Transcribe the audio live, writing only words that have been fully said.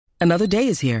Another day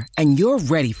is here, and you're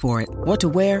ready for it. What to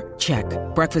wear? Check.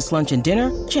 Breakfast, lunch, and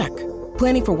dinner? Check.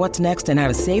 Planning for what's next and how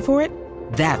to save for it?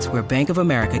 That's where Bank of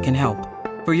America can help.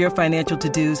 For your financial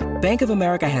to-dos, Bank of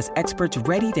America has experts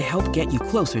ready to help get you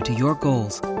closer to your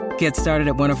goals. Get started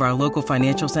at one of our local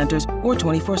financial centers or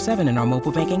 24/7 in our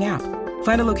mobile banking app.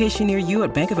 Find a location near you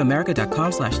at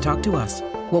bankofamerica.com/talktous.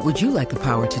 What would you like the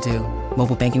power to do?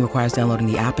 Mobile banking requires downloading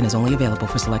the app and is only available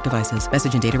for select devices.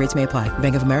 Message and data rates may apply.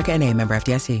 Bank of America N.A., member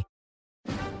FDIC.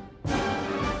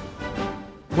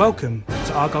 Welcome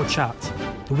to Argyle Chat,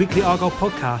 the weekly Argyle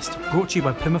podcast brought to you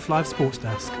by Plymouth Live Sports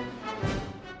Desk.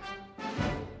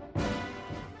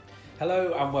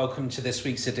 Hello and welcome to this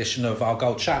week's edition of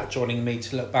Argyle Chat. Joining me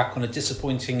to look back on a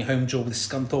disappointing home draw with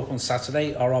Scunthorpe on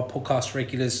Saturday are our podcast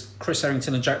regulars Chris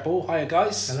Errington and Jack Ball. Hiya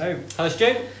guys. Hello. Hi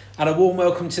Stu. And a warm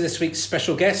welcome to this week's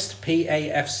special guest,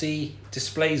 PAFC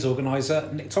Displays organiser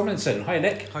Nick Tomlinson. Hi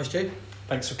Nick. Hi Stu.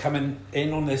 Thanks for coming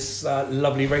in on this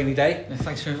lovely rainy day.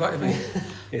 Thanks for inviting me.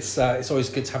 It's always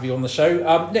good to have you on the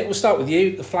show. Nick, we'll start with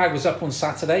you. The flag was up on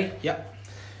Saturday. Yep.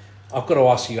 I've got to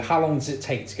ask you, how long does it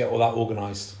take to get all that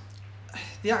organised?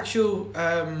 The actual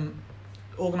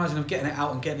organising of getting it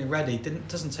out and getting it ready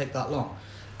doesn't take that long.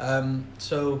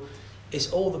 So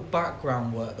it's all the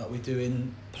background work that we do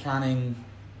in planning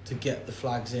to get the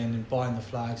flags in and buying the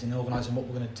flags and organising what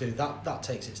we're going to do. That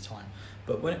takes its time.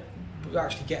 But when we're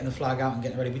actually getting the flag out and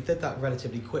getting ready, we did that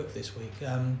relatively quick this week.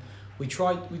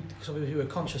 Because we were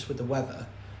conscious with the weather,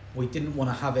 we didn't want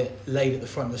to have it laid at the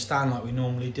front of the stand like we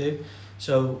normally do.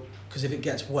 So, because if it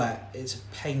gets wet, it's a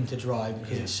pain to dry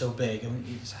because it's so big, and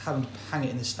it's having to hang it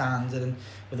in the stand. And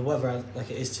with the weather like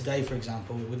it is today, for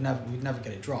example, we'd never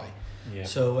get it dry. Yeah.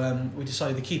 So we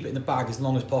decided to keep it in the bag as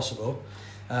long as possible.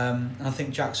 And I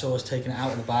think Jack saw us taking it out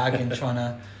of the bag and trying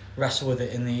to wrestle with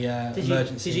it in the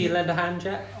emergency. Did you lend a hand,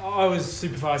 Jack? I was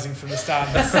supervising from the stand.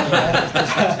 I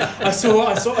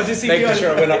did see making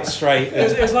sure it went up straight.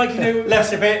 It was like,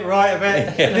 left a bit, right a bit.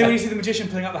 And then when you see the magician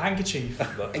pulling out the handkerchief.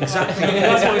 Exactly.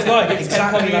 That's what it's like. It's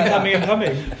exactly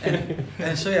coming.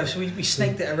 And so we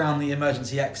snaked it around the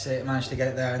emergency exit, managed to get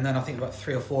it there, and then I think about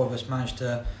 3 or 4 of us managed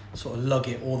to sort of lug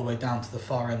it all the way down to the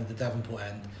far end of the Devonport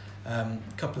end. A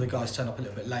couple of the guys turned up a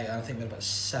little bit later. I think we had about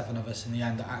 7 of us in the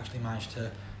end that actually managed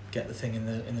to get the thing in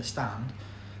the stand.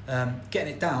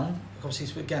 Getting it down,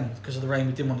 obviously again because of the rain,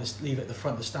 we didn't want to leave it at the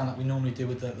front of the stand like we normally do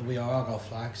with the We Are Argyle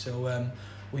flag. So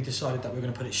we decided that we were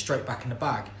going to put it straight back in the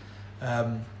bag.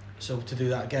 So to do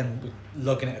that again, we're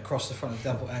lugging it across the front of the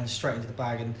Devonport end straight into the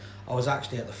bag, and I was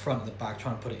actually at the front of the bag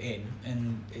trying to put it in,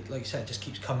 and it, like you said, it just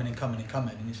keeps coming and coming and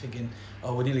coming, and he's thinking,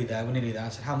 oh, we're nearly there. I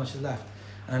said, how much is left?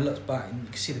 And I looked back and you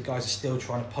can see the guys are still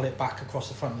trying to pull it back across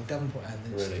the front of the Devonport end.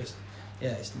 It's really?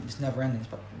 It's never ending,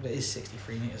 but it is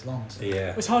 63 metres long. So.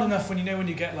 Yeah. It's hard enough when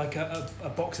you get like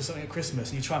a box of something at Christmas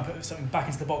and you try and put something back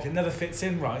into the box, it never fits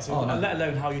in right. So let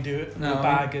alone how you do it in a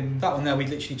bag. And that one there, we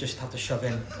literally just have to shove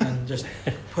in and just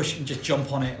push and just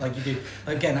jump on it like you do.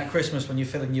 Again, at Christmas when you're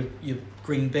filling your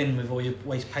green bin with all your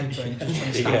waste paper and you're just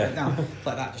trying to stamp it down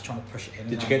like that, just trying to push it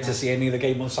in. Did you get to see any of the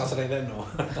game on Saturday then? Or?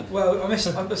 Well, I missed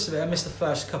the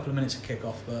first couple of minutes of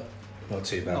kick-off, but not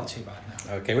too bad. Not too bad,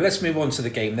 no. Okay, well let's move on to the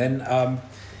game then.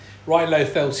 Ryan Lowe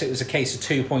felt it was a case of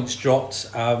 2 points dropped.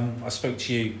 I spoke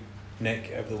to you,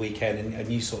 Nick, over the weekend,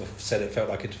 and you sort of said it felt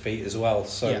like a defeat as well.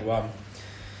 So,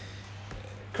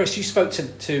 Chris, you spoke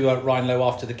to Ryan Lowe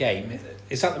after the game.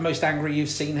 Is that the most angry you've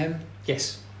seen him?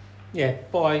 Yes. Yeah,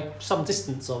 by some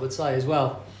distance, I would say as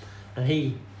well. And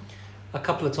he, a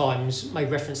couple of times, made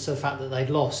reference to the fact that they'd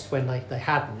lost when they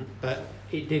hadn't, but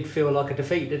it did feel like a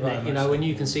defeat, didn't it? You know, when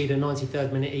you concede a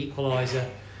 93rd minute equaliser,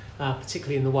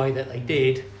 particularly in the way that they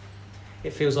did,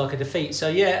 it feels like a defeat. So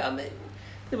yeah, I mean,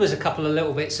 there was a couple of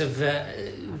little bits of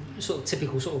sort of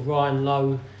typical sort of Ryan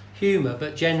Lowe humour,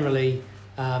 but generally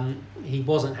he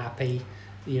wasn't happy.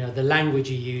 You know, the language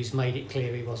he used made it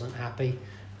clear he wasn't happy,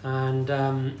 and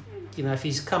you know, if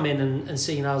he's come in and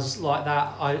seen us like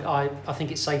that, I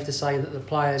think it's safe to say that the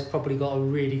players probably got a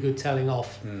really good telling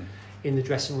off in the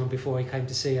dressing room before he came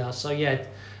to see us. So yeah,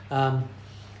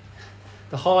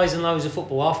 the highs and lows of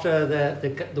football. After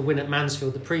the win at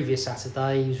Mansfield the previous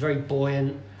Saturday, he was very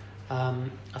buoyant.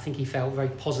 I think he felt very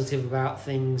positive about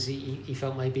things. He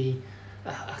felt maybe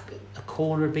a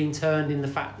corner had been turned in the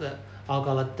fact that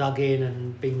Argyle had dug in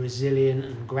and been resilient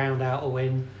and ground out a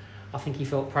win. I think he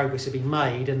felt progress had been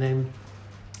made, and then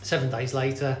 7 days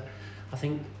later, I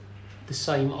think the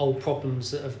same old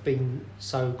problems that have been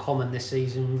so common this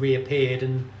season reappeared,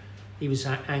 and he was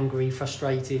angry,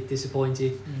 frustrated,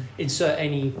 disappointed. Insert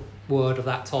any word of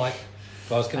that type.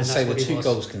 Well, I was going to say the 2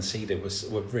 goals conceded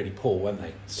were really poor, weren't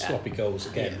they? Sloppy goals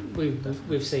again. Yeah,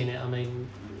 we've seen it. I mean,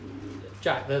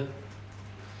 Jack,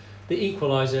 the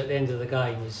equaliser at the end of the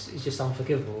game is just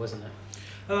unforgivable, isn't it?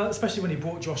 Especially when he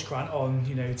brought Josh Grant on,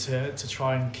 to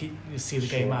try and see the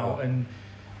game out. And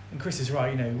Chris is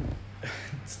right, to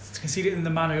concede it in the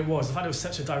manner it was. The fact it was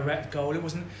such a direct goal, it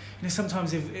wasn't.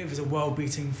 Sometimes if it was a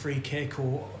world-beating free kick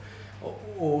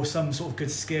or some sort of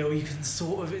good skill, you can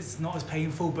it's not as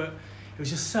painful. But it was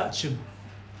just such a.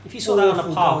 If you saw that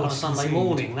on a park on a Sunday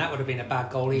morning, that would have been a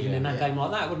bad goal even in that game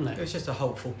like that, wouldn't it? It was just a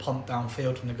hopeful punt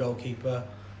downfield from the goalkeeper.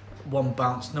 One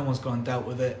bounce, no one's gone and dealt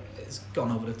with it. It's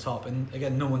gone over the top, and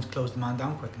again, no one's closed the man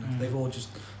down quick enough. They've all just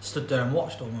stood there and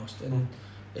watched almost, and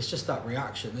it's just that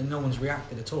reaction, and no one's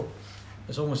reacted at all.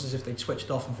 It's almost as if they'd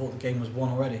switched off and thought the game was won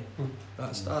already.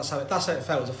 That's how it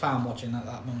felt as a fan watching at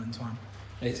that moment in time.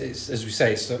 It's as we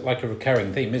say, it's like a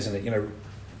recurring theme, isn't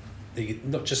it?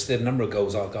 Not just the number of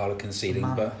goals Argyle are conceding,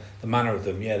 but the manner of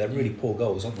them. Yeah, they're really poor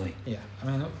goals, aren't they? Yeah,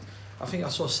 I think I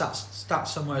saw stats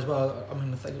somewhere as well. I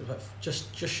think it was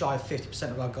just shy of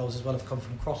 50% of our goals as well have come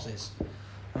from crosses.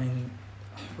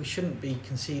 We shouldn't be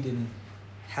conceding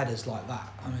headers like that.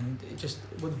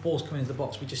 When the balls come into the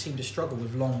box, we just seem to struggle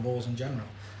with long balls in general.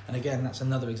 And again, that's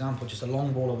another example, just a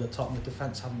long ball over the top, and the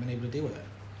defence haven't been able to deal with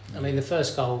it. The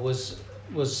first goal was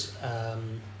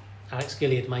Alex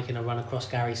Gilliard making a run across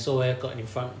Gary Sawyer, getting in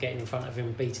front of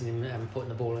him, beating him, and putting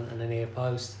the ball in the near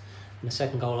post. And the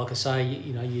second goal, like I say,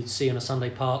 you'd see on a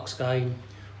Sunday Parks game.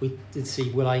 We did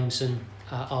see Will Aimson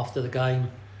after the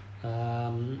game,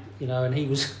 and he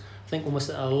was, I think, almost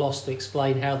at a loss to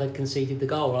explain how they'd conceded the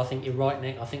goal. I think you're right,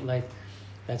 Nick. I think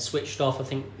they'd switched off. I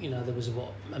think there was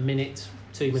a minute,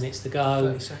 2 minutes to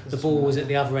go. The ball was at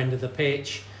the other end of the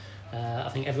pitch. I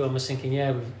think everyone was thinking,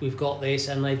 we've got this,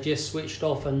 and they've just switched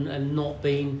off and not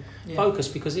been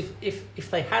focused. Because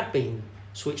if they had been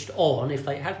switched on, if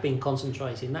they had been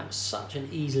concentrating, that was such an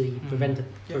easily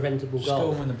preventable goal.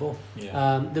 Still win the ball.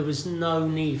 There was no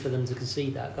need for them to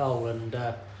concede that goal, and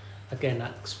again,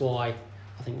 that's why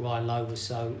I think Ryan Lowe was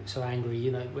so angry.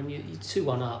 When you're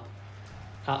 2-1 up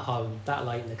at home that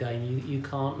late in the game, you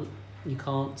can't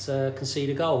concede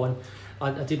a goal. And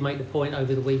I did make the point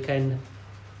over the weekend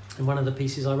in one of the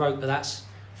pieces I wrote, but that's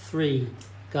 3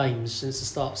 games since the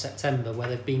start of September where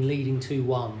they've been leading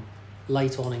 2-1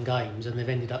 late on in games, and they've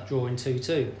ended up drawing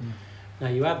 2-2. Now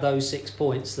you have those 6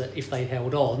 points that if they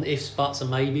held on, ifs, buts and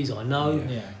maybes, I know,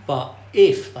 but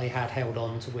if they had held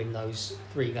on to win those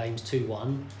 3 games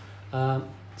 2-1,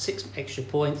 6 extra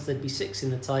points, there'd be 6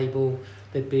 in the table,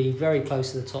 they'd be very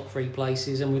close to the top 3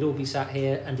 places, and we'd all be sat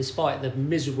here, and despite the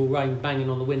miserable rain banging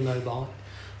on the window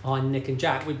behind Nick and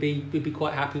Jack, we'd be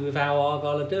quite happy with how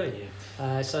Argyle are doing.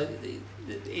 So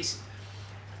it's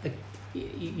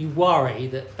you worry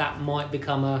that might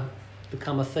become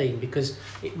a theme, because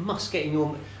it must get in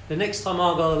your. The next time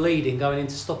Argyle are leading going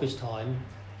into stoppage time,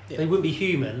 they wouldn't be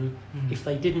human if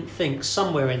they didn't think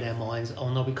somewhere in their minds, oh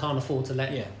no, we can't afford to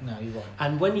let. Yeah, no, you're right.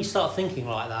 And when you start thinking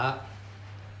like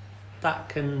that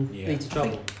can lead to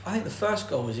trouble. I think the first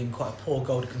goal was in quite a poor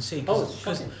goal to concede,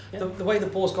 because the way the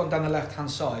ball's gone down the left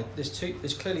hand side, there's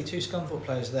clearly 2 Scunthorpe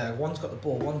players there. One's got the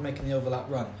ball, one's making the overlap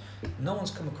run. No one's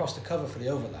come across the cover for the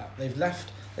overlap. They've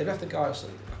left the guy.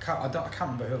 I can't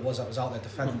remember who it was that was out there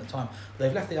defending at the time. But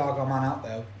they've left the Argyle man out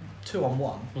there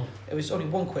 2-on-1. It was only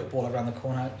one quick ball around the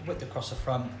corner, whipped across the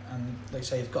front, and they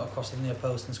say you've got across the near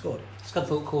post and scored.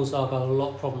 Scunthorpe caused Argyle a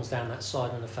lot of problems down that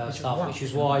side in the first half, which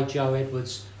is why Joe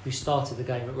Edwards, who started the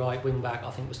game at right wing back, I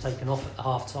think was taken off at the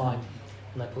half time,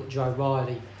 and they put Joe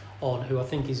Riley on, who I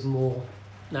think is more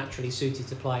naturally suited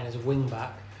to playing as a wing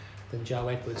back than Joe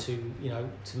Edwards, who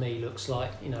to me looks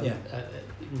like the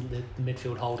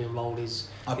midfield holding role is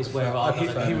where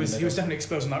Argyle. He was definitely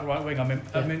exposed on that right wing.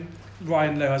 I mean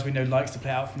Ryan Lowe, as we know, likes to play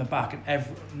out from the back, and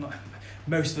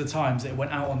most of the times it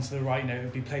went out onto the right. It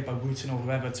would be played by Wooten or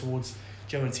whoever towards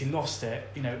Joe, and he lost it,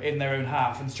 in their own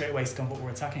half, and straight away Scunthorpe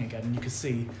were attacking again, and you could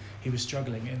see he was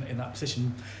struggling in that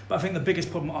position. But I think the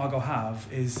biggest problem Argyle have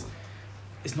is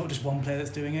it's not just one player that's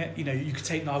doing it. You could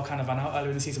take Niall Canavan out earlier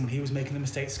in the season when he was making the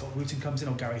mistakes. Scott Wooten comes in,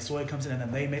 or Gary Sawyer comes in, and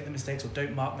then they make the mistakes, or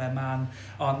don't mark their man,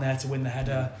 aren't there to win the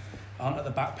header, aren't at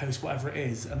the back post, whatever it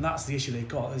is. And that's the issue they've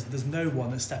got. There's no one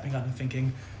that's stepping up and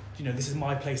thinking, this is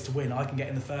my place to win. I can get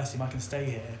in the first team. I can stay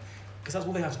here. Because that's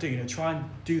all they have to do, try and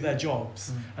do their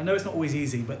jobs. I know it's not always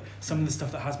easy, but some of the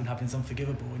stuff that has been happening is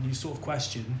unforgivable, and you sort of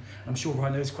question, I'm sure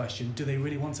Ryan knows question, do they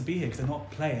really want to be here? Because they're not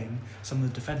playing some of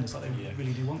the defenders like they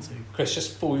really do want to. Chris,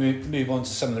 just before we move on to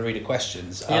some of the reader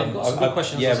questions. We've got some good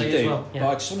questions. Yeah, we do. As well. But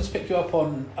I just want to pick you up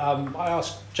on, I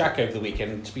asked Jack over the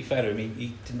weekend, to be fair to him,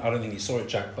 he didn't, I don't think he saw it,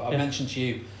 Jack, but I mentioned to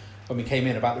you when we came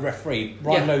in about the referee.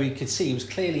 Ryan Lowe, you could see he was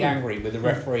clearly angry with the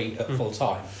referee at full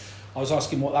time. I was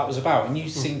asking what that was about, and you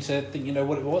seem to think you know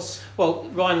what it was. Well,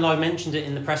 Ryan Lowe mentioned it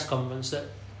in the press conference that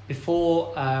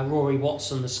before Rory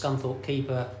Watson, the Scunthorpe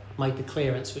keeper, made the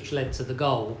clearance which led to the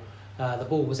goal, the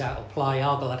ball was out of play.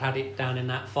 Argyle had it down in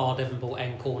that far Devonport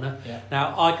end corner. Yeah.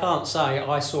 Now, I can't say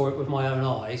I saw it with my own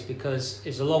eyes because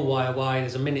it's a long way away,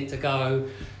 there's a minute to go,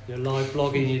 you're live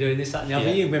blogging, you're doing this, that and the other.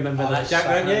 Yeah. You remember that, Jack,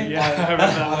 don't you? Yeah, I remember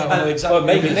that. I know exactly. Well,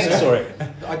 maybe Nick saw it.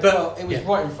 Well, it was Yeah.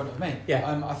 right in front of me.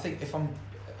 Yeah. I think if I'm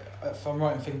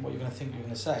right in thinking what you're going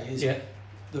to say is Yeah.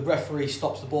 the referee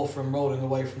stops the ball from rolling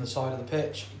away from the side of the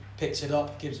pitch, picks it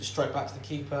up, gives it straight back to the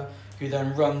keeper, who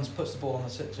then runs, puts the ball on the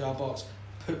 6-yard box,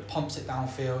 pumps it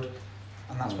downfield,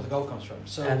 and that's where the goal comes from.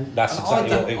 So And That's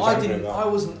exactly what he was angry about.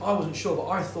 I wasn't sure, but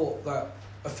I thought that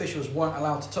officials weren't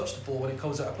allowed to touch the ball when it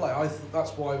comes out of play. I thought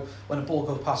that's why when a ball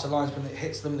goes past the linesman, it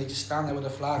hits them, they just stand there with a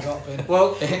flag up. And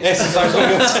Well, This is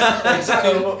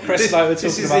exactly what Chris and I were talking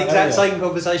this is about the exact earlier. same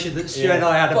conversation that Stu Yeah. and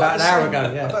I had But about at an hour the same-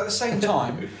 ago. Yeah. But at the same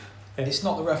time, Yeah. it's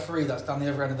not the referee that's down the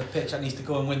other end of the pitch that needs to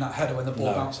go and win that header when the ball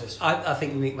No. bounces. I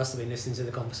think Nick must have been listening to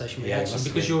the conversation we Yeah, had he must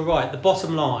have because been. you're right. The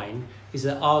bottom line is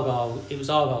that it was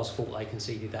Argyle's fault they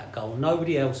conceded that goal.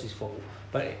 Nobody else's fault.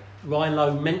 But Ryan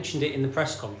Lowe mentioned it in the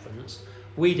press conference.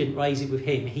 We didn't raise it with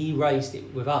him. He raised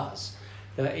it with us.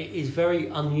 That it is very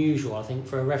unusual, I think,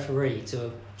 for a referee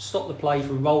to stop the play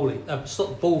from rolling, stop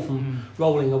the ball from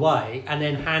rolling away, and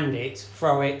then hand it,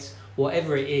 throw it,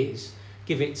 whatever it is,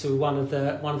 give it to one of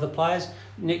the players.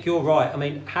 Nick, you're right. I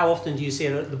mean, how often do you see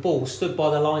the ball stood by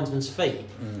the linesman's feet,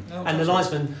 and the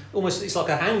linesman almost it's like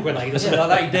a hand grenade or something like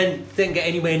that. He didn't get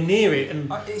anywhere near it and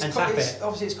tap it.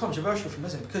 Obviously, it's controversial from,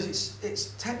 isn't it? Because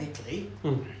it's technically,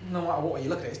 no matter what way you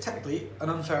look at it, it's technically an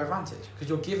unfair advantage because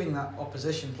you're giving that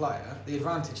opposition player the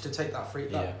advantage to take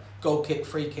that goal kick,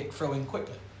 free kick, throw in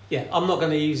quickly. Yeah, I'm not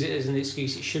going to use it as an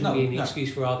excuse. It shouldn't be an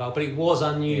excuse for Argyle, but it was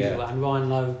unusual, Yeah. and Ryan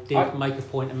Lowe did make a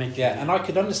point of mentioning Yeah, it. and I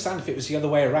could understand if it was the other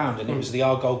way around and it was the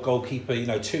Argyle goalkeeper,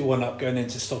 2-1 up going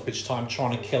into stoppage time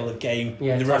trying to kill a game,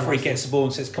 Yeah, and the time referee wasting. gets the ball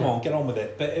and says, come Yeah. on, get on with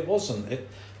it. But it wasn't.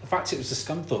 The fact it was the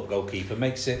Scunthorpe goalkeeper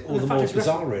makes it all Well, the fact more is,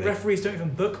 bizarre, really. Referees don't even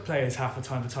book players half the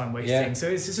time for time wasting. Yeah. So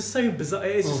it's just so bizarre.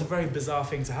 It is just a very bizarre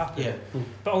thing to happen. Yeah.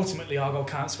 But ultimately, Argyle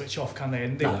can't switch off, can they?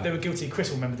 And they were guilty. Chris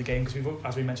will remember the game because,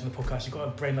 as we mentioned in the podcast, you've got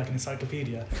a brain like an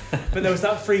encyclopedia. But there was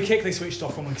that free kick they switched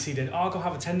off from and conceded. Argyle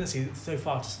have a tendency so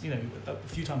far, a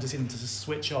few times this season, to just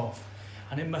switch off.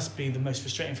 And it must be the most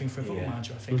frustrating thing for a football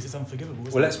manager, I think, 'cause it's unforgivable.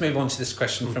 Isn't Well, it? let's move on to this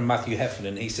question from Matthew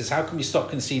Heffernan. He says, how can we stop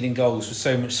conceding goals with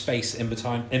so much space in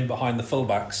behind the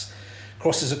fullbacks?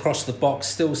 Crosses across the box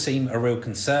still seem a real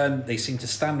concern. They seem to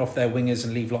stand off their wingers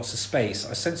and leave lots of space.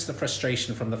 I sense the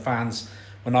frustration from the fans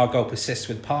when Argyle persists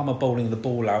with Palmer bowling the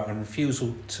ball out and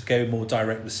refusal to go more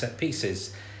direct with set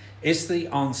pieces. Is the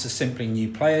answer simply new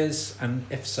players? And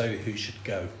if so, who should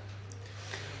go?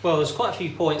 Well, there's quite a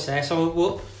few points there,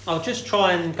 so I'll just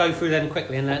try and go through them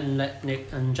quickly and let Nick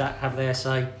and Jack have their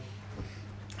say.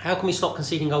 How can we stop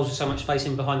conceding goals with so much space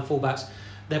in behind fullbacks?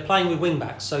 They're playing with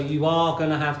wing-backs, so you are going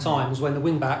to have times when the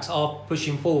wing-backs are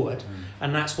pushing forward,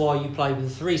 and that's why you play with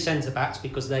the three centre-backs,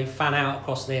 because they fan out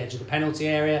across the edge of the penalty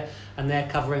area and they're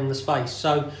covering the space.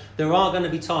 So there are going to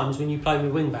be times when you play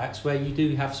with wing-backs where you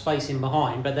do have space in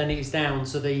behind, but then it is down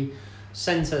to the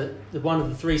one of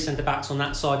the three centre-backs on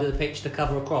that side of the pitch to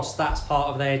cover across. That's part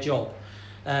of their job.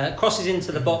 Crosses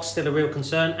into the box, still a real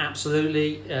concern,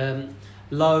 absolutely.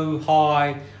 Low,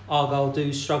 high, Argyle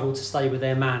do struggle to stay with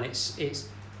their man. It's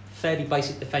fairly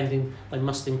basic defending, they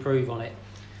must improve on it.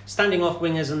 Standing off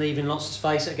wingers and leaving lots of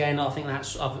space, again, I think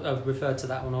I've referred to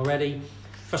that one already.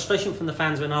 Frustration from the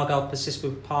fans when Argyle persists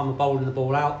with Palmer bowling the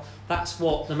ball out. That's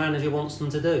what the manager wants them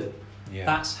to do. Yeah.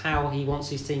 That's how he wants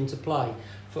his team to play.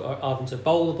 For them to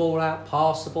bowl the ball out,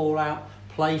 pass the ball out,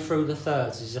 play through the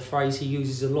thirds. This is a phrase he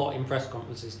uses a lot in press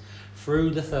conferences. Through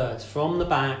the thirds, from the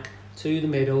back to the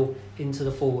middle, into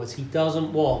the forwards. He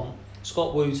doesn't want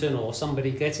Scott Wooten or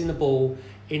somebody getting the ball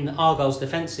in Argyle's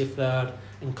defensive third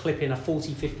and clipping a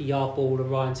 40-50 yard ball to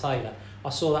Ryan Taylor. I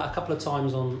saw that a couple of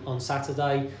times on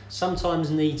Saturday. Sometimes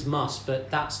needs must,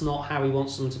 but that's not how he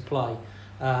wants them to play.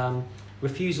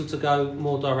 Refusal to go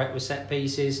more direct with set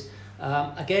pieces.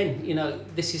 Again,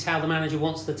 this is how the manager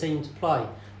wants the team to play.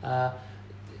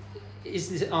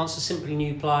 Is the answer simply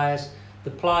new players?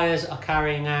 The players are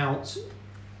carrying out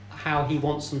how he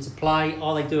wants them to play.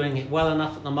 Are they doing it well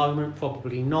enough at the moment?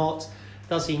 Probably not.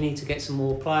 Does he need to get some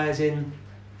more players in?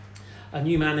 A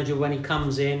new manager, when he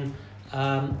comes in,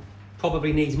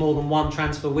 probably needs more than one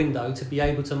transfer window to be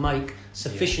able to make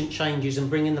sufficient changes and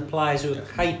bring in the players who are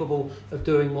capable of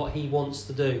doing what he wants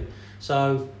to do.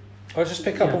 So I'll just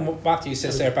pick up on what Matthew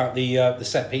says there about the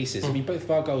set pieces. I mean, both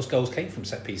of our goals came from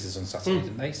set pieces on Saturday,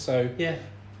 didn't they? So yeah,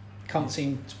 can't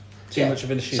seem too much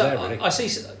of an issue there, really. I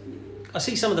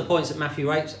see some of the points that Matthew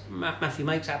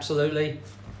makes, absolutely.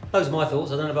 Those are my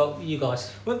thoughts. I don't know about you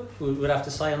guys. What would have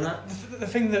to say on that? The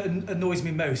thing that annoys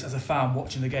me most as a fan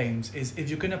watching the games is if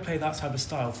you're going to play that type of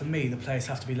style, for me, the players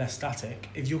have to be less static.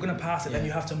 If you're going to pass it, then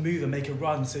you have to move and make a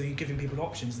run, so you're giving people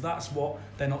options. That's what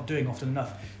they're not doing often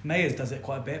enough. Mayers does it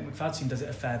quite a bit, McFadden does it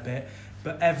a fair bit,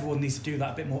 but everyone needs to do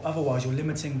that a bit more. Otherwise, you're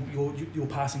limiting your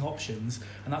passing options,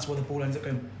 and that's where the ball ends up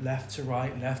going left to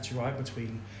right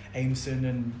between Aimson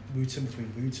and Wooten,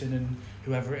 between Wooten and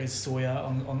whoever it is, Sawyer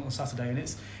on Saturday, and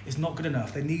it's not good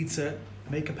enough. They need to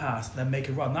make a pass, then make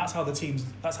a run. That's how good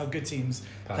teams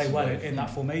play well in that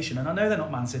formation. And I know they're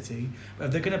not Man City, but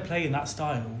if they're going to play in that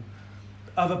style,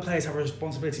 other players have a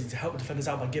responsibility to help the defenders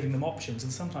out by giving them options,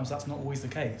 and sometimes that's not always the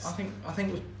case. I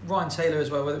think with Ryan Taylor as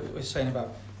well, what we're saying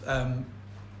about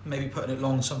maybe putting it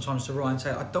long sometimes to Ryan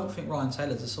Taylor. I don't think Ryan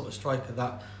Taylor's the sort of striker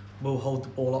that will hold the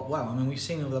ball up well. I mean, we've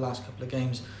seen over the last couple of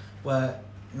games where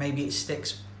maybe it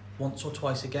sticks once or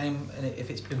twice a game, and if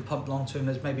it's been pumped long to him,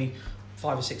 there's maybe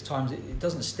 5 or 6 times. It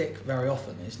doesn't stick very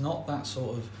often. It's not that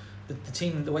sort of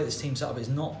the way this team's set up is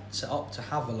not set up to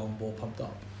have a long ball pumped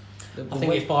up. I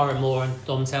think if Byron Moore and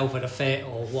Dom Telford are fit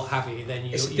or what have you, then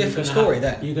it's a different story.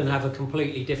 Then you're going to have a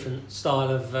completely different style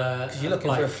of. Because you're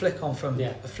looking for a flick on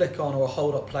a flick on or a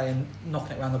hold up play and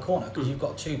knocking it around the corner. Because you've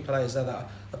got 2 players there that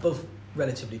are both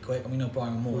relatively quick, and we know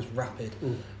Byron Moore is rapid,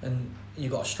 and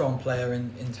you've got a strong player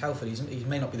in Telford. He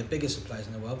may not be the biggest of players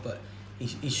in the world, but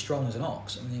he's strong as an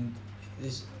ox. I mean,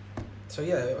 so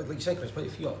yeah, like you say, Chris, but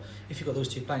if you've got those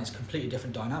 2 playing, it's a completely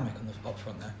different dynamic on the up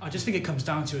front there. I just think it comes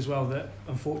down to as well that,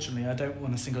 unfortunately, I don't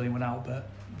want to single anyone out, but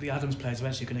the Adams player is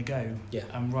eventually going to go. Yeah.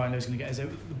 And Ryan Lowe's going to get the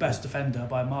best defender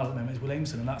by a mile at the moment is Will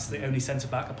Aimson, and that's the only centre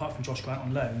back apart from Josh Grant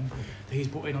on loan that he's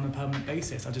brought in on a permanent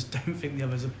basis. I just don't think the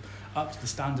others are up to the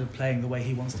standard of playing the way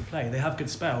he wants to play. They have good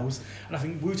spells, and I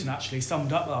think Wooten actually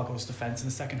summed up Argo's defence in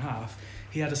the second half.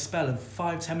 He had a spell of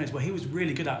 5-10 minutes where he was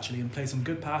really good actually and played some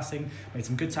good passing, made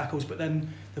some good tackles, but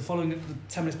then the 10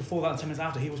 minutes before that and 10 minutes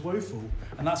after, he was woeful.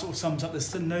 And that sort of sums up, there's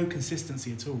still no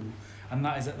consistency at all. And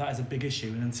that is a big issue.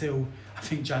 And until I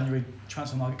think January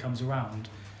transfer market comes around,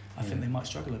 I think they might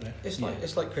struggle a bit. It's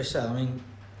like Chris said, I mean,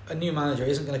 a new manager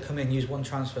isn't going to come in, use one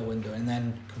transfer window and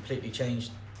then completely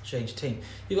change team.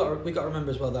 We got to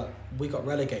remember as well that we got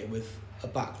relegated with a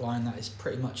back line that is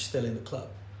pretty much still in the club.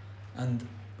 And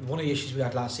one of the issues we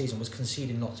had last season was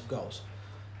conceding lots of goals.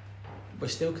 We're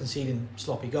still conceding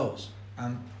sloppy goals,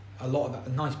 and a lot of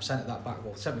that, 90% of that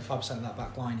 75% of that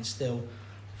back line is still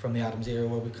from the Adams era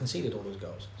where we conceded all those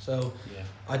goals. So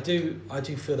I do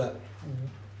feel that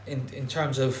in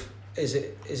terms of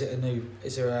should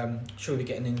we be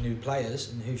getting in new players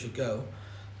and who should go?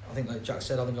 I think, like Jack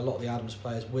said, I think a lot of the Adams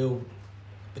players will,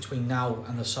 between now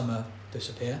and the summer,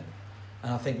 disappear,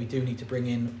 and I think we do need to bring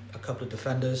in a couple of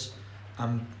defenders.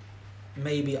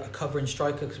 Maybe a covering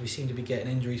striker, because we seem to be getting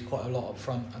injuries quite a lot up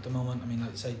front at the moment. I mean,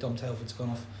 like say, Dom Telford's gone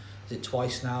off, is it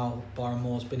twice now? Byron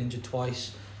Moore's been injured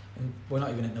twice, and we're not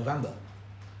even in November.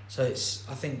 So it's,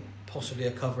 I think, possibly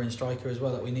a covering striker as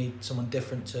well, that we need someone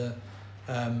different to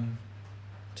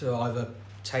either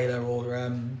Taylor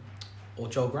or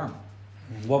Joel Graham.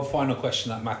 One final question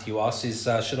that Matthew asks is,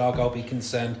 should Argyle be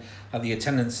concerned that the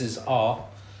attendances are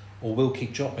or will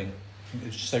keep dropping? It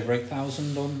was just over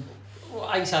 8,000 on...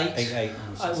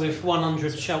 8,800 with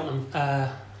 100 Cheltenham,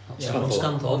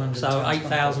 Scunthorpe. So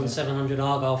 8,700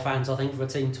 Argyle fans, I think, for a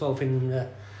team 12th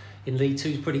in League 2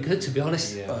 is pretty good, to be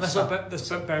honest. Yeah. Let's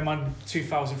bear in mind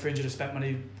 2,300 have spent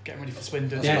money getting ready for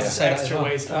Swindon. Yeah, so extra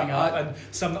ways coming up, and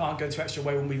some that aren't going to extra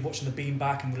way when we're watching the beam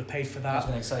back and would have paid for that.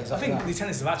 I think the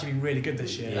attendance have actually been really good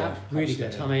this year. Yeah, really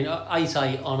good. I mean,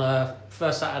 8-8 on a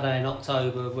first Saturday in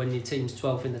October when your team's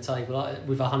 12th in the table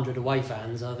with 100 away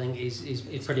fans, I think is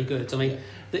pretty good. I mean,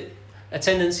 the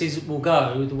attendances will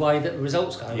go the way that the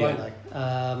results go, won't they?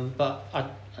 But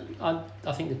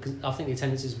I think the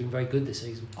attendance has been very good this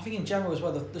season. I think in general as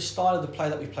well, the style of the play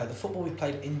that we've played, the football we've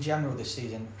played in general this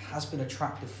season has been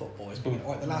attractive football. It's been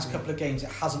the last couple of games, it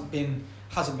hasn't been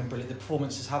brilliant. The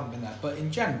performances haven't been there, but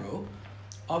in general,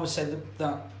 I would say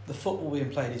that the football being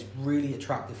played is really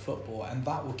attractive football, and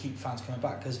that will keep fans coming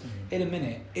back, because in a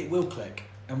minute it will click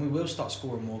and we will start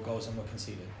scoring more goals than we're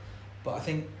conceding. But I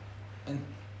think, and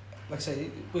like I say,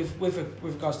 with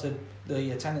regards to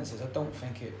the attendances, I don't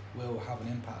think it will have an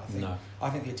impact. I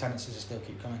think the attendances will still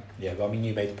keep coming. Yeah, but I mean,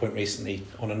 you made the point recently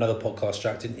on another podcast,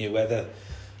 Jack, didn't you, where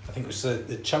I think it was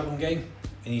the Cheltenham game,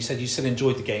 and you said you still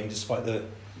enjoyed the game despite the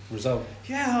result.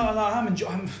 Yeah,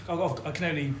 I can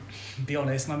only be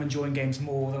honest, and I'm enjoying games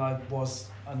more than I was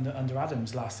under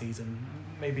Adams last season.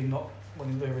 Maybe not.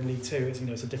 when they're in League Two. It's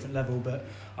it's a different level, but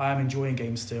I am enjoying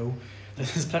games still.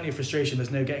 There's plenty of frustration.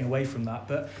 There's no getting away from that.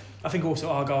 But I think also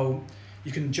Argyle,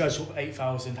 you can judge sort of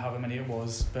 8,000, however many it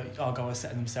was, but Argyle are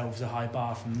setting themselves a high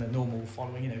bar from the normal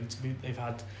following. They've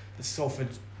had the Salford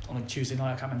on a Tuesday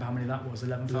night. I can't remember how many that was.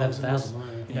 11,000.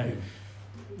 11,000.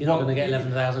 You're not going to get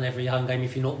 11,000 every home game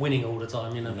if you're not winning all the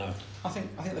time. No. I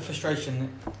think the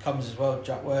frustration comes as well,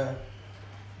 Jack, where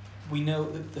we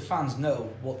know the fans know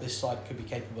what this side could be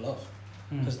capable of.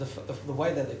 Because the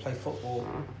way that they play football,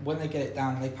 when they get it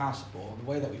down and they pass the ball, the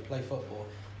way that we play football,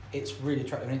 it's really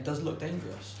attractive and it does look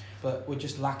dangerous. But we're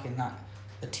just lacking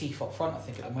the teeth up front, I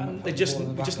think, at the moment. We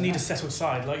just need a settled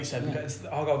side, like you said. Yeah.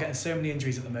 Argyle getting so many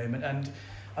injuries at the moment, and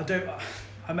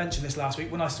I mentioned this last week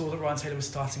when I saw that Ryan Taylor was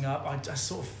starting up. I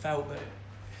sort of felt that.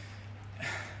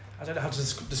 I don't know how to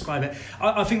describe it.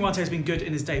 I think Ryan Taylor's been good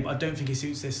in his day, but I don't think he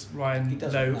suits this Ryan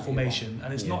Lowe formation.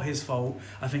 And it's not his fault.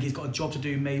 I think he's got a job to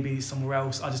do maybe somewhere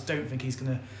else. I just don't think he's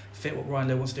going to fit what Ryan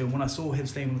Lowe wants to do. And when I saw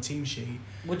his name on the team sheet,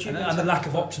 and the lack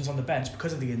of options on the bench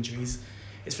because of the injuries,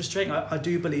 it's frustrating. I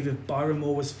do believe if Byron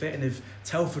Moore was fit and if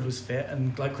Telford was fit,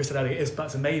 and like Chris said earlier, it's back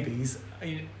to maybes,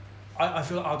 I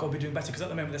feel like Argyle will be doing better because at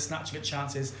the moment they're snatching at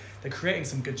chances, they're creating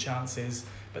some good chances,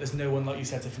 but there's no one, like you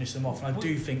said, to finish them off. And I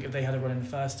do think if they had a run in the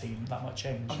first team, that might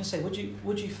change. I was going to say,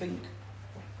 would you think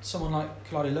someone like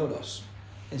Kalari Lolos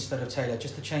instead of Taylor,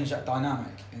 just to change that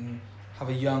dynamic and have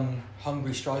a young,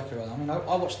 hungry striker? I mean,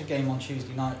 I watched the game on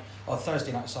Thursday night, the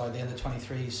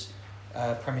under-23s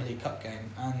Premier League Cup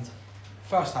game, and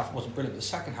first half wasn't brilliant, but the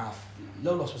second half,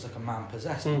 Lolos was like a man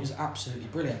possessed. He was absolutely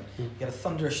brilliant. He had a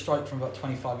thunderous strike from about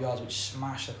 25 yards, which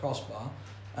smashed the crossbar,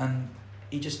 and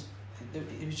it was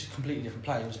just a completely different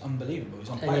player. It was unbelievable. He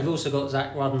was and you've also got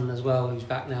Zach Rudden as well, who's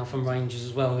back now from Rangers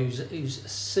as well, who's a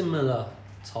similar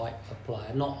type of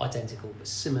player, not identical, but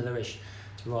similar-ish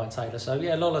to Ryan Taylor. So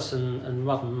yeah, Lolos and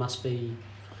Rudden must be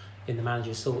in the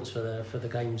manager's thoughts for the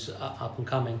games up and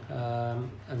coming,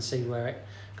 and see where it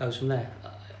goes from there.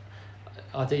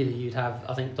 Ideally, you'd have.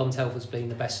 I think Dom Telford's been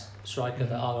the best striker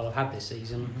that Argyle have had this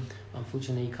season.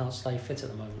 Unfortunately, he can't stay fit at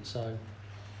the moment. So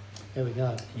there we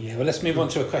go. Yeah, well, let's move on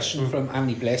to a question from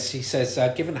Andy Bliss. He says,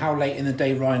 given how late in the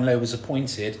day Ryan Lowe was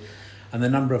appointed and the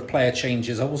number of player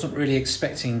changes, I wasn't really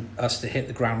expecting us to hit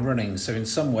the ground running. So in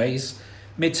some ways,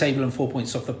 mid-table and 4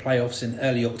 points off the playoffs in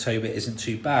early October isn't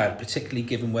too bad, particularly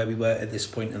given where we were at this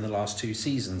point in the last 2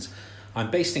 seasons. I'm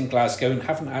based in Glasgow and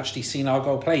haven't actually seen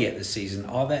Argyle play yet this season.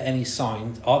 Are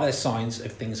there signs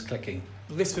of things clicking?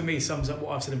 Well, this for me sums up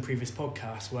what I've said in previous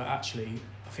podcasts, where actually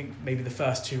I think maybe the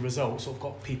first 2 results sort of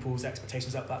got people's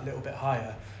expectations up that little bit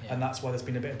higher, and that's why there's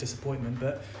been a bit of disappointment.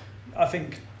 But I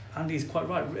think Andy's quite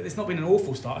right. It's not been an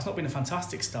awful start. It's not been a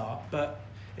fantastic start, but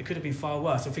it could have been far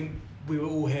worse. I think we were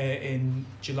all here in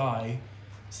July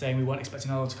saying we weren't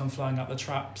expecting Argyle to come flying up the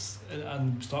traps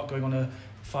and start going on a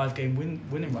 5-game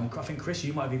winning run. I think, Chris,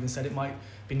 you might have even said it might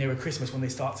be nearer Christmas when they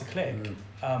start to click.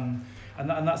 And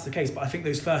that's the case. But I think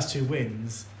those first 2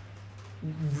 wins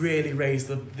really raised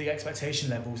the expectation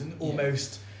levels, and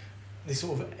almost it's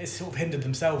sort of hindered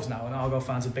themselves now, and Argyle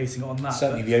fans are basing it on that.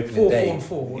 Certainly the opening day,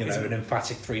 an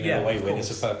emphatic 3-0 away win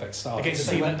is a perfect start. Against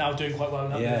a team that now doing quite well.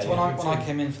 When I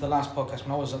came in for the last podcast,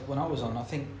 when I was on, I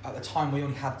think at the time we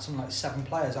only had something like 7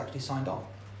 players actually signed on.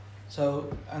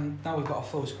 So, and now we've got a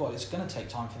full squad. It's going to take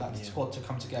time for that squad to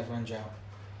come together and gel.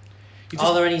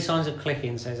 Are there any signs of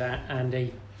clicking, says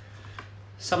Andy?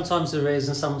 Sometimes there is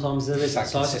and sometimes there isn't.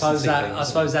 So I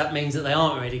suppose that means that they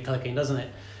aren't really clicking, doesn't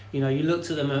it? You looked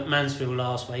at them at Mansfield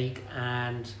last week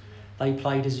and they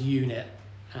played as a unit,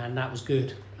 and that was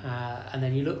good. And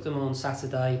then you looked at them on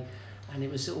Saturday and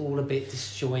it was all a bit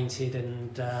disjointed,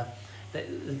 and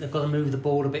they've got to move the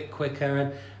ball a bit quicker.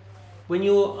 And when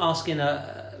you're asking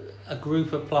a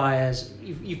group of players,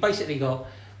 you've basically got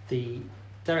the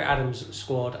Derek Adams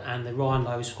squad and the Ryan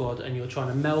Lowe squad, and you're trying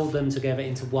to meld them together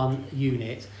into one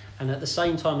unit, and at the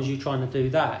same time as you're trying to do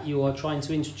that, you are trying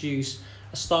to introduce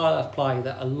a style of play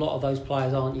that a lot of those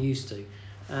players aren't used to.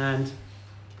 And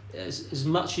as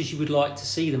much as you would like to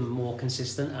see them more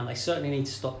consistent, and they certainly need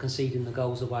to stop conceding the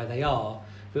goals the way they are,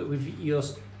 but with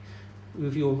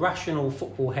your rational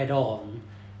football head on,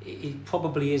 it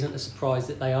probably isn't a surprise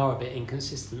that they are a bit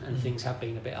inconsistent and things have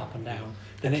been a bit up and down.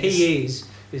 The key is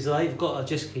they've got to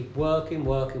just keep working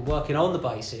on the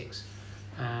basics,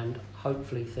 and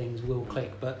hopefully things will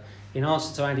click. But in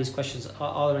answer to Andy's questions,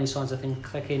 are there any signs of things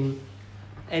clicking?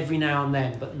 Every now and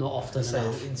then, but not often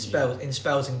enough. In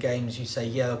spells in games, you say,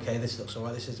 yeah, okay, this looks all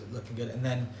right, this is looking good, and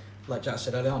then, like Jack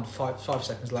said earlier on, five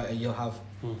seconds later, you'll have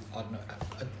I don't know,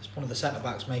 one of the centre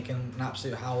backs making an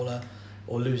absolute howler,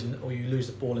 or you lose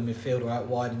the ball in midfield or out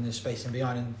wide in the space in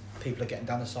behind, and people are getting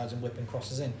down the sides and whipping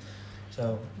crosses in.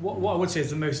 So what I would say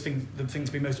is the thing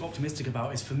to be most optimistic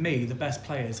about is, for me, the best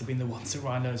players have been the ones that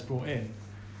Ryan Lowe has brought in.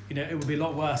 You know, it would be a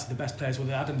lot worse if the best players were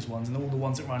the Adams ones and all the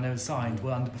ones that Ryan Lowe has signed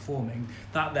were underperforming.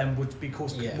 That then would be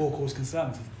more cause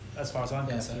concern as far as I'm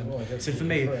concerned. So for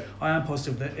me, I am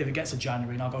positive that if it gets to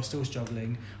January and Argyle's still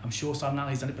struggling, I'm sure Simon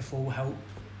Natanie's done it before, will help.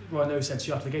 Ryan Lowe said to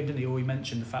you after the game, didn't he? Or he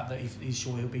mentioned the fact that he's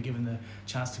sure he'll be given the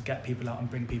chance to get people out and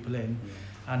bring people in.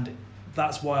 And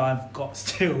that's why I've got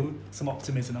still some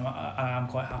optimism. I am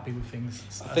quite happy with things.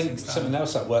 I think something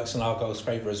else that works in Argyle's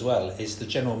favour as well is the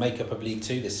general makeup of League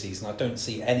Two this season. I don't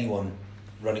see anyone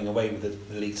running away with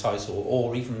the league title,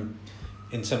 or even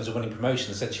in terms of winning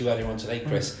promotion. I said to you earlier on today,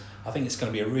 Chris, I think it's going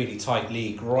to be a really tight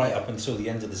league right up until the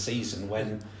end of the season,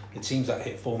 when the teams that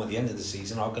hit form at the end of the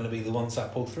season are going to be the ones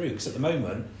that pull through. Because at the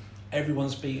moment,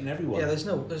 everyone's beating everyone. Yeah, there's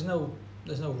no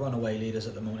runaway leaders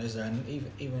at the moment, is there? And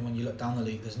even when you look down the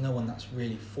league, there's no one that's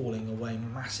really falling away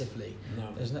massively.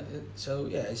 No. There's no. So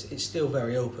yeah, it's still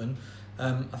very open.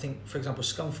 I think, for example,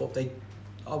 Scunthorpe,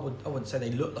 I wouldn't say they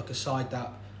look like a side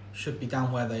that should be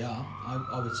down where they are.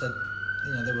 I would say,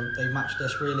 you know, they matched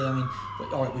us really. I mean,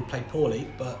 all right, we played poorly,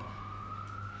 but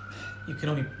you can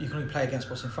only play against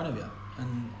what's in front of you.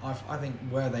 And I think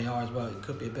where they are as well, it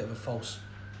could be a bit of a false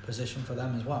position for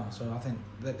them as well. So I think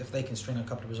that if they can string a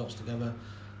couple of results together,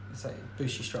 it's like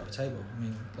boost you straight up the table. I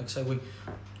mean, like I say, we're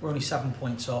only 7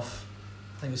 points off.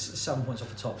 I think it's 7 points off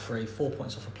the top three, 4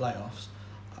 points off the playoffs.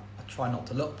 I try not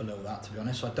to look below that, to be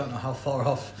honest. So I don't know how far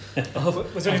off.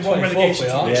 There's only one relegation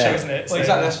team this year, isn't it? Well,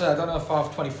 exactly. That's I don't know how far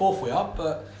off 24th we are,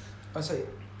 but I say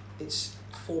it's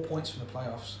 4 points from the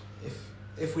playoffs.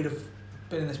 If we'd have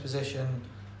been in this position,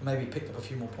 maybe picked up a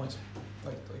few more points,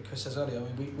 like Chris says earlier, I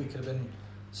mean, we could have been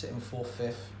sitting 4th,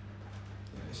 5th.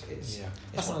 It's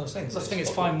one of those things. I think it's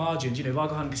fine margins. You know, if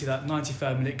Argyle hadn't conceded that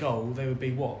 93rd minute goal, they would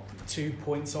be 2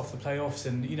 points off the playoffs,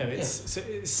 and you know it's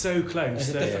so close. It's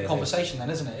a different conversation then,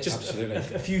 isn't it? Just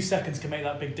a few seconds can make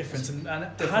that big difference. And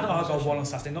had Argyle won on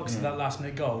Saturday, not conceded that last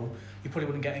minute goal, you probably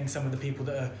wouldn't get some of the people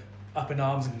that are up in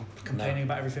arms and complaining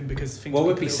about everything, because things. Well,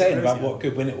 we'd be saying about what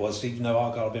good win it was, even though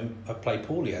Argyle have played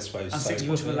poorly, I suppose. And 6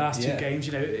 points for the last two games,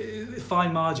 you know,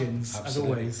 fine margins.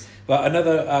 Absolutely. As always. But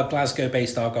another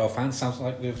Glasgow-based Argyle fan, sounds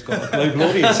like we've got a global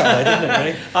audience out there, doesn't it?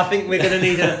 Really? I think we're going to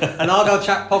need an Argyle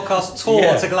Chat podcast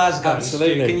tour to Glasgow.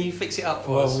 Absolutely. Can you fix it up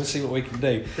for us? Well, we'll see what we can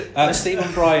do. Stephen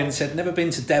Bryan said, never been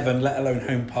to Devon, let alone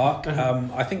Home Park.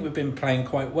 I think we've been playing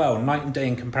quite well, night and day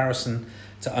in comparison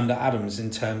to under Adams in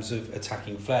terms of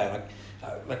attacking flair.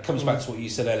 That comes back to what you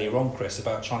said earlier on, Chris,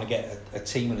 about trying to get a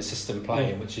team and a system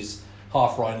playing, which is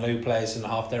half Ryan Lowe players and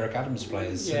half Derek Adams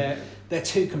players. Yeah. And they're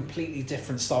two completely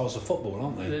different styles of football,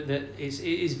 aren't they? It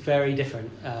is very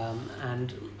different,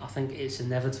 and I think it's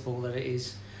inevitable that it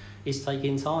is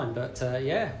taking time. But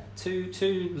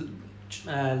two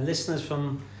listeners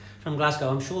from Glasgow.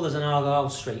 I'm sure there's an Argyle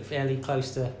Street fairly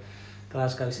close to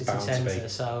Glasgow city centre.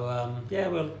 So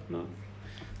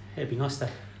it'd be nice to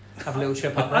have a little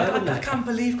trip up there, wouldn't it? I can't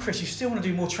believe, Chris, you still want to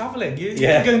do more travelling.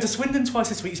 You're going to Swindon twice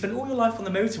this week. You spent all your life on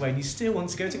the motorway and you still want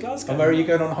to go to Glasgow. And where are you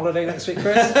going on holiday next week,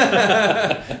 Chris?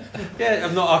 I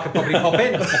could probably pop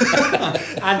in.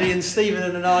 Andy and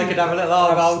Stephen and I could have a little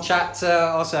Argyle chat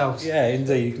ourselves. Yeah,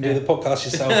 indeed. You can do the podcast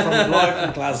yourself live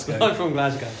from Glasgow. Live from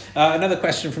Glasgow. Another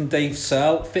question from Dave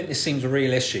Searle. Fitness seems a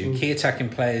real issue. Key attacking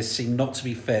players seem not to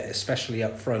be fit, especially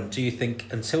up front. Do you think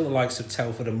until the likes of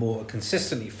Telford and Moore are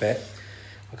consistently fit,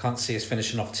 I can't see us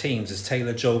finishing off teams as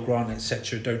Taylor, Joel Grant,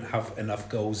 etc. don't have enough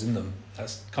goals in them?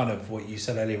 That's kind of what you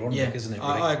said earlier on, Nick, isn't it?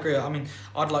 Really? I agree. I mean,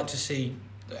 I'd like to see,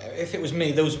 if it was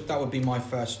me, that would be my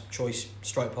first choice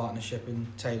strike partnership in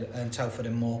Taylor and Telford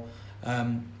and Moore.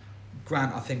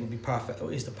 Grant, I think, would be perfect.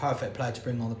 Or is the perfect player to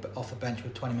bring off the bench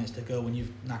with 20 minutes to go when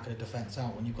you've knackered a defence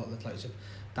out, when you've got the likes of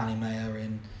Danny Mayer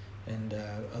and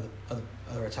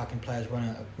other attacking players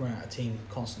running out a team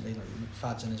constantly, like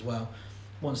Fadson as well.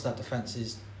 Once that defence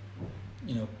is,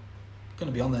 going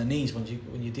to be on their knees when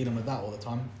you're dealing with that all the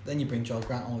time, then you bring Joel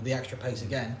Grant on with the extra pace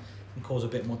again and cause a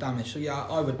bit more damage. So yeah,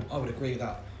 I would agree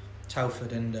that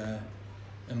Telford and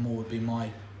Moore would be my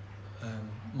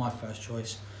first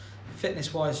choice.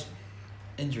 Fitness wise,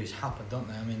 injuries happen, don't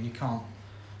they? I mean, you can't.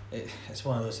 It's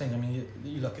one of those things. I mean,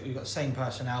 you look at, you've got the same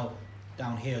personnel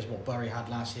down here as what Bury had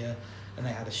last year, and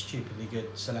they had a stupidly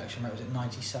good selection rate. Was it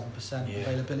 97%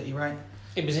 availability rate?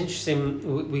 It was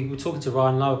interesting. We were talking to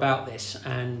Ryan Lowe about this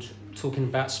and talking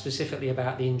about specifically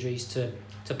about the injuries to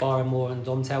Byron Moore and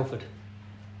Dom Telford,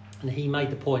 and he made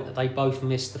the point that they both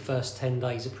missed the first 10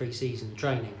 days of pre-season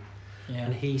training. Yeah.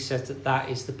 And he said that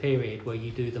is the period where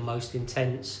you do the most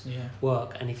intense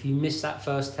work, and if you miss that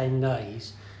first 10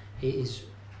 days, it is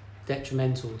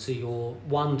detrimental to your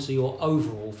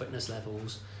overall fitness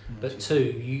levels, but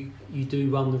two, you do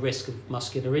run the risk of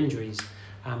muscular injuries,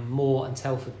 and Moore and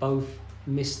Telford both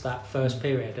missed that first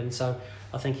period, and so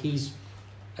I think he's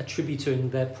attributing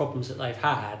their problems that they've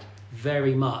had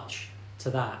very much to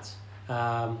that.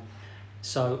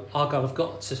 So Argyle have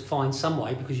got to find some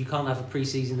way, because you can't have a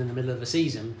pre-season in the middle of a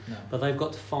season, but they've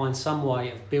got to find some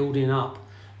way of building up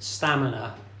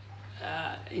stamina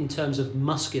in terms of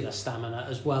muscular stamina,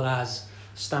 as well as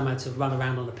stamina to run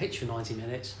around on the pitch for 90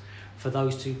 minutes for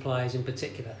those two players in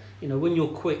particular. You know, when you're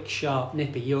quick, sharp,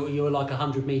 nippy, you're like a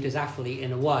 100 metres athlete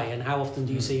in a way, and how often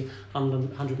do you see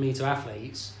 100 metre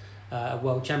athletes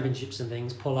World Championships and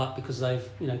things pull up because they've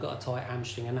got a tight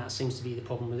hamstring, and that seems to be the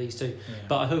problem with these two.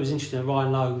 But I thought it was interesting that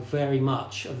Ryan Lowe very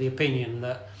much of the opinion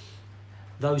that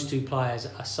those two players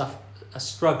are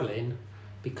struggling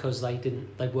because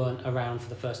they weren't around for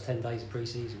the first 10 days of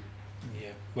pre-season. Yeah,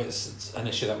 well, it's an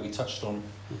issue that we touched on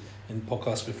in the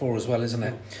podcast before as well, isn't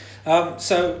it?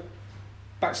 So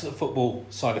back to the football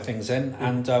side of things then,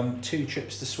 and 2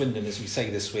 trips to Swindon, as we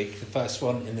say this week. The first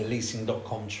one in the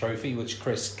Leasing.com trophy, which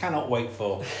Chris cannot wait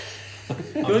for.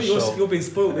 You're being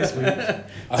spoiled this week.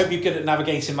 I hope you're good at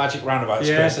navigating magic roundabouts,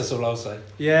 Chris, that's all I'll say.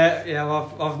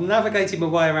 Well, I've navigated my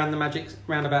way around the magic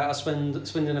roundabout at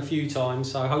Swindon a few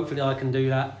times, so hopefully I can do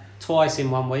that twice in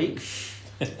 1 week.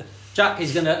 Jack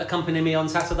is going to accompany me on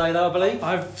Saturday, though, I believe.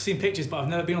 I've seen pictures, but I've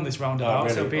never been on this roundabout.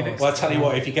 Really? So it'll be Well, I'll tell you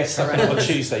what, if you get stuck on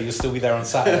Tuesday, you'll still be there on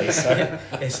Saturday. So.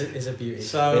 It's a beauty.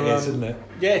 So, it is, isn't it?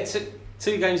 Yeah,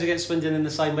 2 games against Swindon in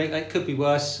the same week. It could be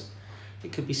worse.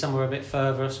 It could be somewhere a bit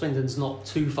further. Swindon's not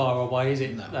too far away, is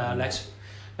it? No.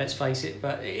 Let's face it.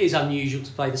 But it is unusual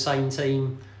to play the same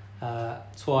team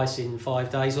twice in 5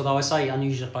 days. Although I say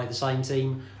unusual to play the same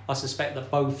team, I suspect that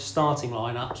both starting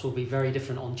lineups will be very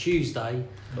different on Tuesday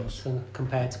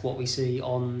compared to what we see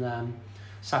on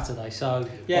Saturday. So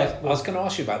I was going to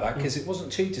ask you about that, because it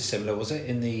wasn't too dissimilar, was it,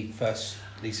 in the first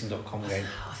Leasing.com game?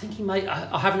 I think he made.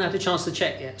 I haven't had a chance to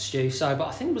check yet, Stu. So, but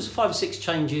I think it was 5 or 6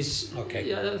 changes.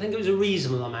 Okay. I think it was a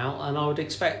reasonable amount, and I would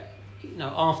expect,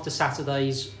 after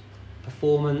Saturday's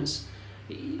performance,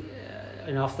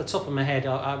 off the top of my head,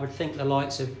 I would think the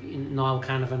likes of Niall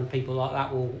Canavan and people like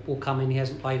that will come in. He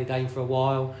hasn't played a game for a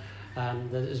while.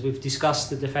 As we've discussed,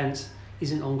 the defence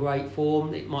isn't on great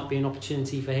form. It might be an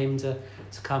opportunity for him to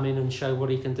come in and show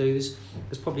what he can do. There's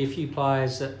probably a few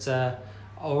players that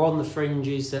are on the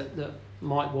fringes that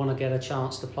might want to get a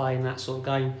chance to play in that sort of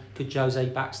game. Could Jose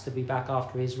Baxter be back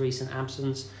after his recent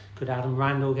absence? Could Adam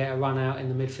Randall get a run out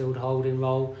in the midfield holding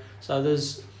role? So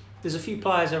there's a few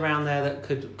players around there that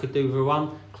could do with a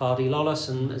run. Clardy Lawless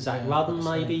and Zach Rudden,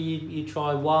 maybe you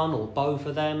try one or both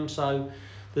of them. So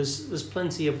there's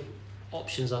plenty of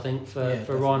options, I think, for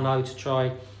Ryan Lowe to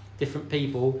try different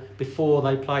people before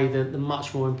they play the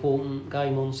much more important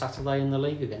game on Saturday in the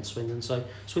league against Swindon. So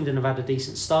Swindon have had a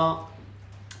decent start,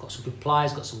 got some good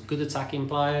players, got some good attacking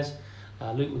players.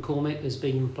 Luke McCormick has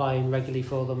been playing regularly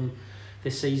for them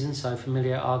this season, so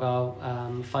familiar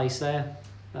Argyle face there.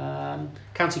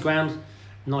 County ground,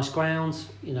 nice ground,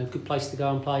 good place to go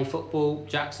and play football.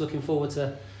 Jack's looking forward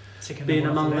to being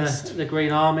among the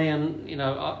Green Army, and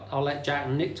I'll let Jack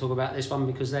and Nick talk about this one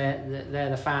because they're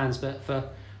the fans. But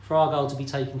for Argyle to be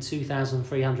taking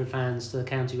 2,300 fans to the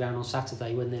county ground on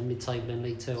Saturday when they're mid-table in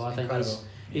League Two, I think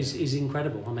is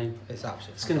incredible. I mean, it's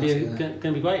absolutely. It's going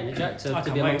to be great, isn't it, Jack?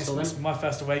 To be amongst all them. It's my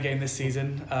first away game this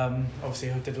season.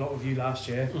 Obviously, I did a lot with you last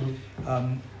year.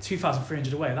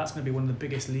 2,300 away. That's going to be one of the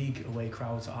biggest league away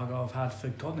crowds that Argyle have had for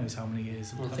God knows how many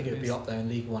years. Well, I think it would be up there in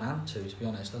League 1 and 2. To be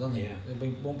honest, I don't think there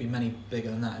won't be many bigger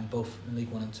than that in both in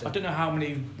League 1 and 2. I don't know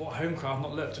what home crowd. I've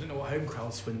not looked. I don't know what home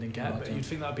crowd Swindon get, but you'd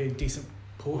think that'd be a decent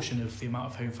portion of the amount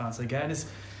of home fans they get. And it's,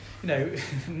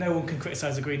 no one can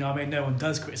criticise the Green Army, no one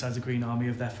does criticise the Green Army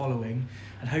of their following,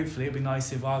 and hopefully it'd be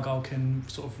nice if Argyle can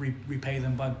sort of repay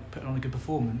them by putting on a good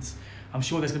performance. I'm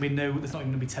sure there's not even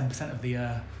going to be 10% of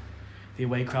the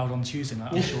away crowd on Tuesday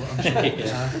night. I'm sure.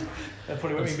 There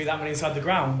probably won't even be that many inside the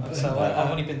ground. But, so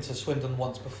I've only been to Swindon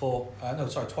twice before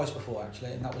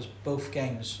actually, and that was both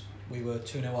games. We were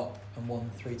 2-0 up and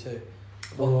won 3-2.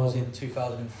 One was in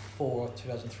 2004 or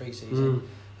 2003 season,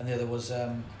 and the other was I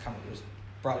can't remember, it was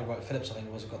Bradley Wright Phillips, I think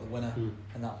it was, got the winner,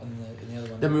 and that in the other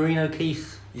one. The Marino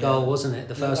Keith goal, wasn't it?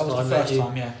 The first time. That was the first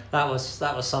time, yeah. That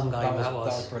was some game. That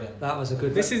was brilliant. That was a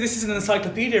good. This is an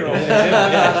encyclopedia.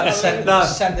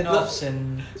 Sending offs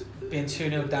in being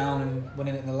 2-0 down and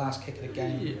winning it in the last kick of the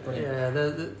game. Brilliant. Yeah,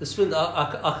 the Swindon.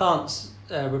 I can't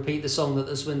repeat the song that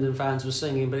the Swindon fans were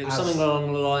singing, but it was something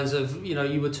along the lines of, you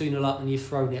were 2-0 up and you've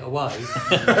thrown it away,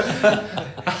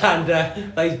 and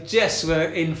they just were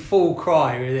in full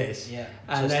cry with this. Yeah.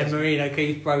 And then Marine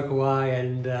O'Keefe broke away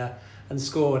and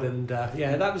scored, and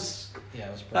that was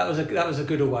a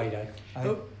good away day.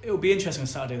 It'll be interesting on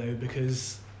Saturday though,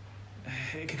 because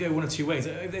it could go one of two ways.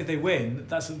 If they win,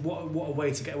 that's what a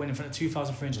way to get a win in front of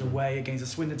 2,300 away against a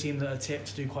Swindon team that are tipped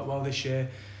to do quite well this year.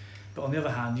 But on the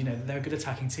other hand, they're a good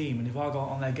attacking team, and if Argyle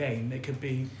on their game, it could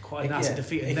be quite a nasty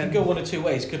defeat. It could go one of two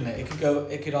ways, couldn't it?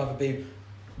 It could either be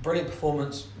brilliant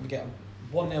performance, we get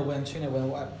a 1-0 win, 2-0 win,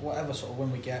 whatever sort of win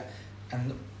we get,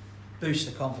 and boost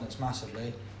the confidence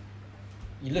massively.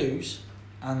 You lose,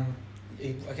 and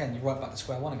you're right back to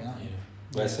square one again, aren't you?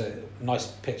 Well, it's a nice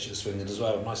pitch at Swindon as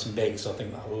well, nice and big, so I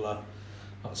think that'll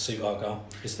suit Argyle.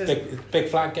 Is big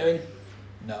flag going?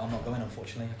 No, I'm not going,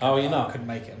 unfortunately. You're not? I couldn't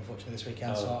make it, unfortunately, this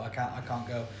weekend, so I can't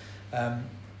go.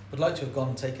 Would like to have gone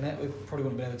and taken it. We probably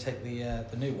wouldn't be able to take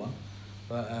the new one,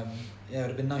 but it would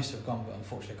have been nice to have gone, but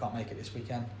unfortunately I can't make it this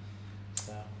weekend.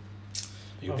 So.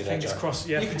 You'll be there, Jack. Crossed,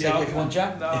 you can take it if you want,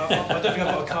 Jack. No, I don't think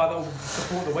I've got a car that will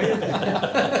support the weight of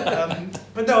it.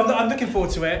 But no, I'm looking forward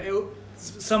to it.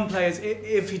 Some players,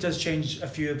 if he does change a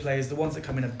few of the players, the ones that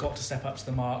come in have got to step up to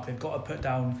the mark. They've got to put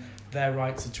down their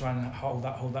right to try and hold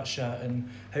that shirt, and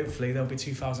hopefully there'll be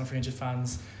 2,300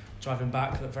 fans driving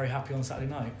back that are very happy on Saturday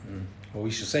night. Well,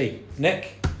 we shall see.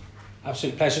 Nick,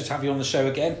 absolute pleasure to have you on the show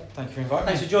again. Thank you for inviting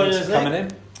me. Thanks for joining us, coming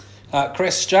in.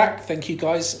 Chris, Jack, thank you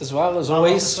guys as well, as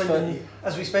always.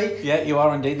 As we speak. Yeah, you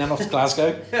are indeed. Then off to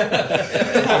Glasgow.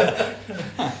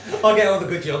 I get all the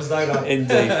good jobs, don't I?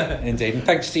 Indeed. And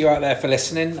thanks to you out there for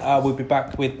listening. We'll be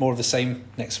back with more of the same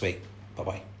next week.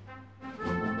 Bye-bye.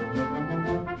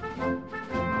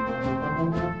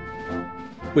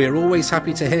 We are always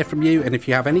happy to hear from you, and if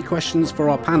you have any questions for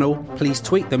our panel, please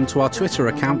tweet them to our Twitter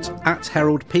account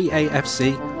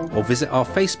 @HeraldPAFC or visit our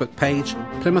Facebook page,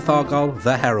 Plymouth Argyle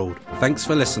The Herald. Thanks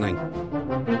for listening.